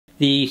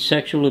I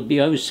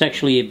was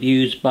sexually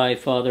abused by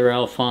Father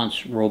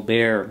Alphonse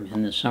Robert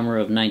in the summer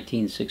of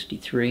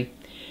 1963.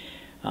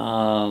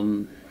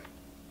 I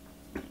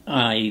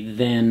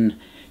then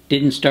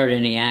didn't start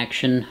any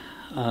action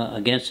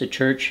against the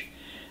church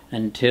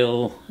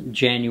until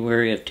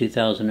January of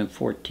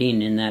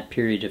 2014. In that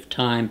period of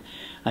time,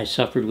 I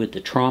suffered with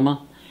the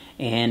trauma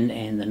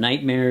and the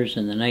nightmares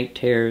and the night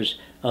terrors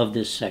of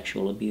this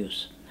sexual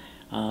abuse.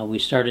 We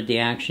started the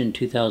action in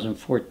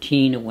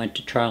 2014. It went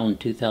to trial in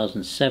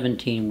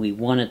 2017. We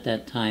won at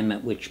that time,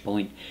 at which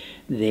point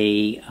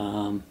they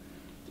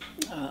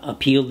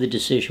appealed the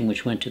decision,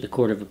 which went to the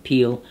Court of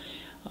Appeal,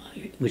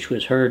 which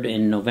was heard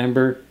in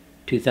November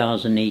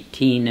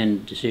 2018,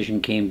 and the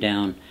decision came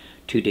down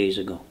 2 days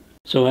ago.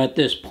 So at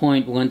this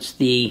point, once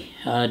the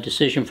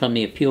decision from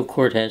the appeal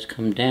court has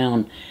come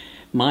down,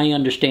 my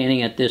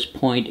understanding at this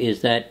point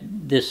is that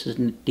this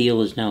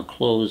deal is now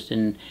closed,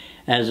 and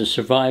as a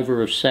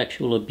survivor of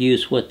sexual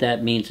abuse, what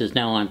that means is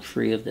now I'm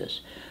free of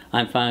this.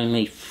 I'm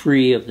finally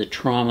free of the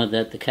trauma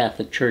that the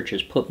Catholic Church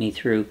has put me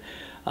through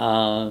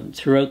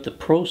throughout the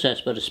process,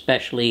 but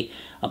especially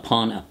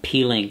upon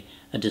appealing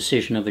a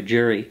decision of a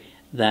jury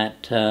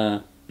that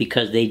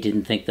because they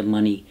didn't think the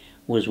money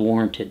was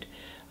warranted.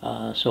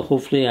 So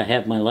hopefully I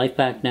have my life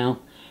back now,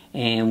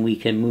 and we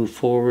can move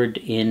forward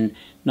in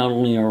not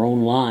only our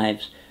own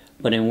lives,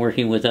 but in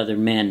working with other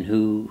men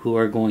who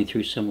are going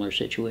through similar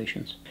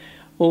situations.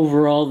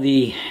 Overall,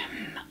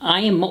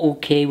 I am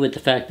okay with the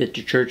fact that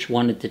the church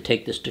wanted to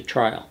take this to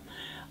trial.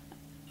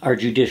 Our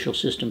judicial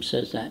system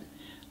says that.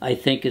 I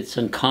think it's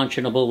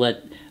unconscionable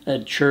that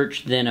a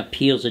church then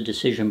appeals a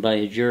decision by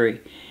a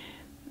jury.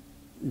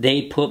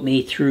 They put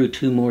me through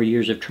 2 more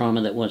years of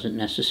trauma that wasn't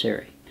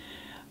necessary.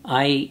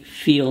 I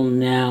feel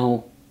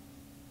now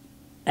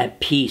at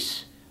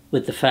peace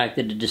with the fact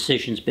that a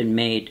decision's been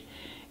made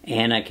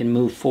and I can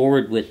move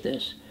forward with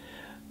this.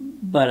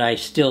 But I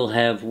still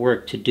have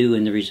work to do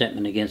in the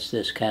resentment against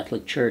this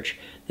Catholic Church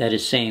that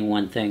is saying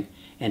one thing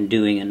and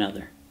doing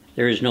another.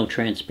 There is no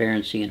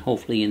transparency, and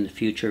hopefully in the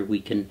future we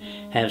can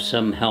have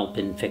some help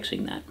in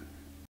fixing that.